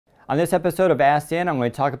On this episode of Ask Dan, I'm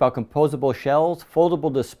going to talk about composable shells,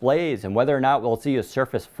 foldable displays, and whether or not we'll see a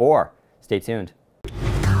Surface 4. Stay tuned.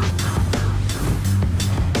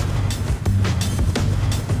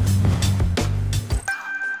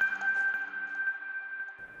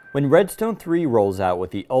 When Redstone 3 rolls out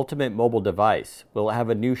with the ultimate mobile device, will it have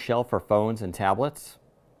a new shell for phones and tablets?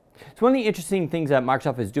 So one of the interesting things that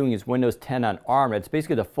Microsoft is doing is Windows 10 on ARM. It's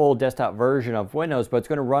basically the full desktop version of Windows, but it's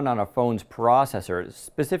going to run on a phone's processor,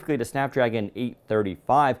 specifically the Snapdragon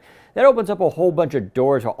 835. That opens up a whole bunch of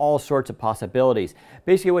doors for all sorts of possibilities.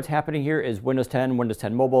 Basically what's happening here is Windows 10, Windows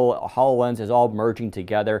 10 Mobile, HoloLens is all merging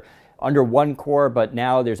together under one core, but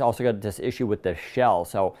now there's also got this issue with the shell.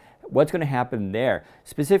 So what's going to happen there?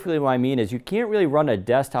 Specifically what I mean is you can't really run a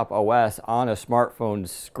desktop OS on a smartphone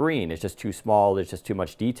screen. It's just too small, there's just too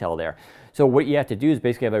much detail there. So what you have to do is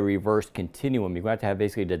basically have a reverse continuum. You're going to have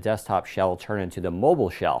basically the desktop shell turn into the mobile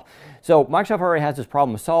shell. So Microsoft already has this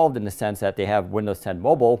problem solved in the sense that they have Windows 10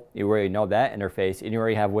 Mobile, you already know that interface, and you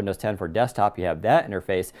already have Windows 10 for desktop, you have that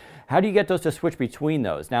interface. How do you get those to switch between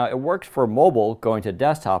those? Now it works for mobile going to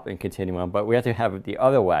desktop and continuum, but we have to have it the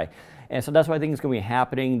other way. And so that's what I think is going to be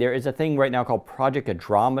happening. There is a thing right now called Project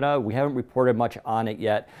Andromeda. We haven't reported much on it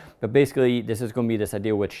yet, but basically this is going to be this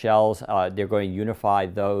idea with shells. They're going to unify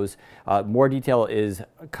those. More detail is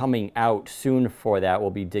coming out soon for that.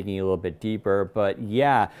 We'll be digging a little bit deeper, but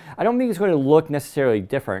yeah, I don't think it's going to look necessarily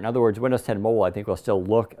different. In other words, Windows 10 Mobile I think will still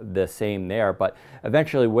look the same there, but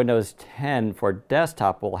eventually Windows 10 for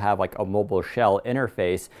desktop will have like a mobile shell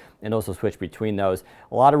interface and also switch between those.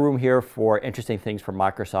 A lot of room here for interesting things for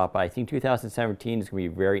Microsoft, but I think 2017 is going to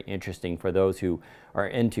be very interesting for those who are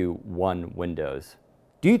into one Windows.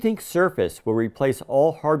 Do you think Surface will replace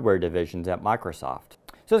all hardware divisions at Microsoft?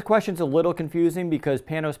 So this question's a little confusing because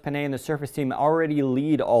Panos Panay and the Surface team already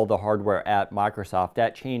lead all the hardware at Microsoft.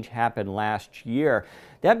 That change happened last year.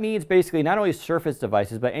 That means basically not only Surface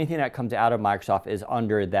devices, but anything that comes out of Microsoft is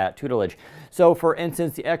under that tutelage. So for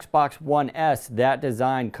instance, the Xbox One S, that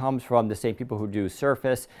design comes from the same people who do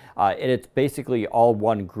Surface. It's basically all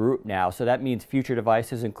one group now. So that means future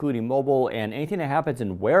devices, including mobile and anything that happens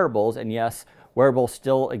in wearables, and yes, wearables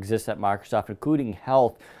still exist at Microsoft, including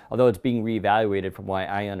health, although it's being reevaluated from what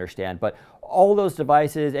I understand. But all those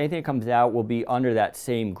devices, anything that comes out will be under that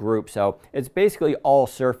same group. So it's basically all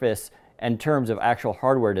Surface in terms of actual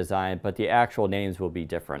hardware design, but the actual names will be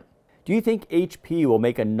different. Do you think HP will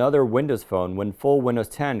make another Windows Phone when full Windows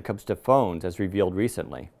 10 comes to phones, as revealed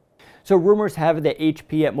recently? So rumors have it that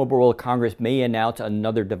HP at Mobile World Congress may announce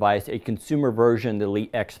another device, a consumer version, the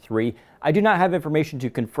Elite X3. I do not have information to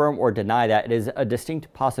confirm or deny that. It is a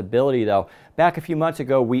distinct possibility though. Back a few months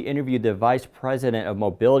ago, we interviewed the Vice President of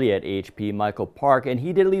Mobility at HP, Michael Park, and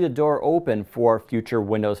he did leave the door open for future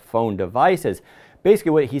Windows Phone devices.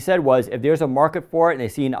 Basically what he said was if there's a market for it and they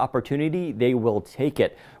see an opportunity, they will take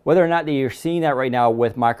it. Whether or not they are seeing that right now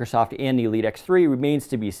with Microsoft and the Elite X3 remains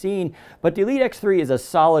to be seen, but the Elite X3 is a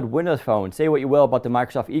solid Windows phone. Say what you will about the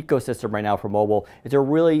Microsoft ecosystem right now for mobile. It's a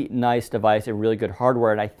really nice device and really good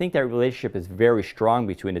hardware, and I think that relationship is very strong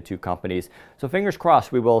between the two companies. So fingers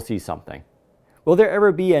crossed we will see something. Will there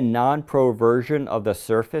ever be a non-Pro version of the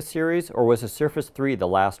Surface series, or was the Surface 3 the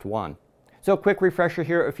last one? So a quick refresher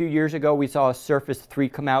here, a few years ago we saw a Surface 3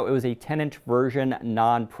 come out. It was a 10-inch version,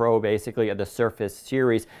 non-Pro basically, of the Surface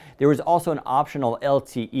series. There was also an optional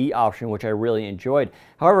LTE option, which I really enjoyed.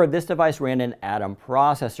 However, this device ran an Atom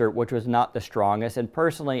processor, which was not the strongest, and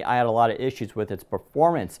personally I had a lot of issues with its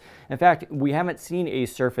performance. In fact, we haven't seen a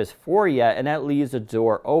Surface 4 yet, and that leaves the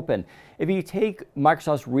door open. If you take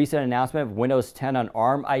Microsoft's recent announcement of Windows 10 on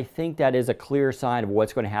ARM, I think that is a clear sign of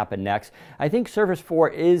what's going to happen next. I think Surface 4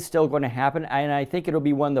 is still going to happen, and I think it'll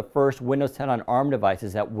be one of the first Windows 10 on ARM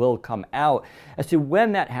devices that will come out. As to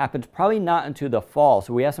when that happens, probably not until the fall,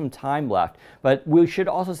 so we have some time left. But we should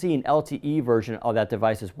also see an LTE version of that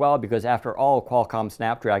device as well, because after all, Qualcomm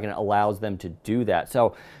Snapdragon allows them to do that.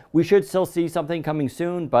 So we should still see something coming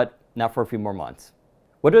soon, but not for a few more months.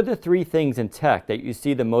 What are the three things in tech that you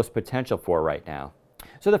see the most potential for right now?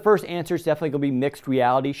 So the first answer is definitely going to be mixed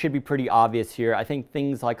reality. Should be pretty obvious here. I think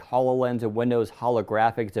things like HoloLens and Windows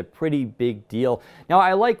holographics is a pretty big deal. Now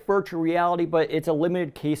I like virtual reality, but it's a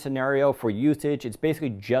limited case scenario for usage. It's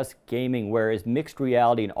basically just gaming, whereas mixed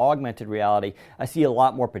reality and augmented reality, I see a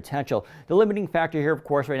lot more potential. The limiting factor here, of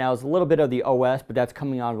course, right now is a little bit of the OS, but that's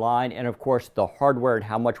coming online, and of course the hardware and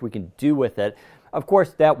how much we can do with it. Of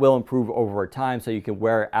course, that will improve over time, so you can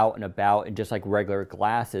wear it out and about and just like regular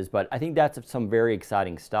glasses, but I think that's some very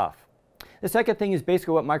exciting stuff. The second thing is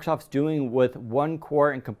basically what Microsoft's doing with one core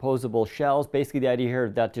and composable shells. Basically the idea here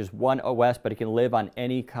that there's one OS, but it can live on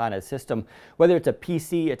any kind of system, whether it's a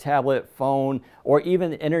PC, a tablet, phone, or even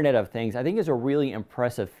the Internet of Things. I think is a really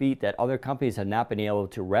impressive feat that other companies have not been able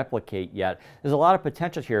to replicate yet. There's a lot of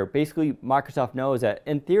potential here. Basically, Microsoft knows that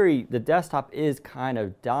in theory, the desktop is kind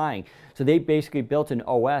of dying. So they basically built an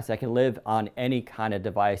OS that can live on any kind of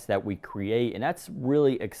device that we create, and that's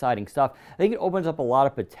really exciting stuff. I think it opens up a lot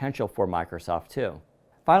of potential for Microsoft too.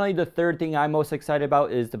 Finally, the third thing I'm most excited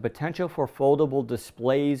about is the potential for foldable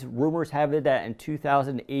displays. Rumors have it that in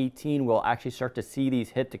 2018 we'll actually start to see these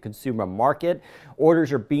hit the consumer market.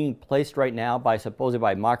 Orders are being placed right now supposedly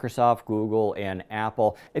by Microsoft, Google, and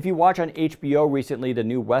Apple. If you watch on HBO recently, the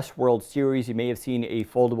new Westworld series, you may have seen a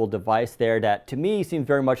foldable device there that to me seems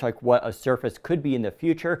very much like what a Surface could be in the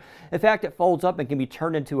future. In fact, it folds up and can be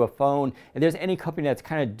turned into a phone. If there's any company that's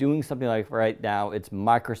kind of doing something like right now, it's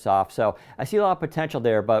Microsoft. So I see a lot of potential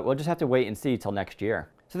there, but we'll just have to wait and see till next year.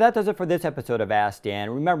 So that does it for this episode of Ask Dan.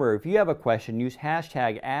 Remember, if you have a question, use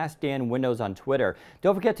hashtag AskDanWindows on Twitter.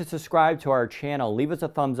 Don't forget to subscribe to our channel. Leave us a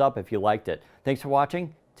thumbs up if you liked it. Thanks for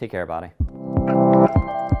watching. Take care, everybody.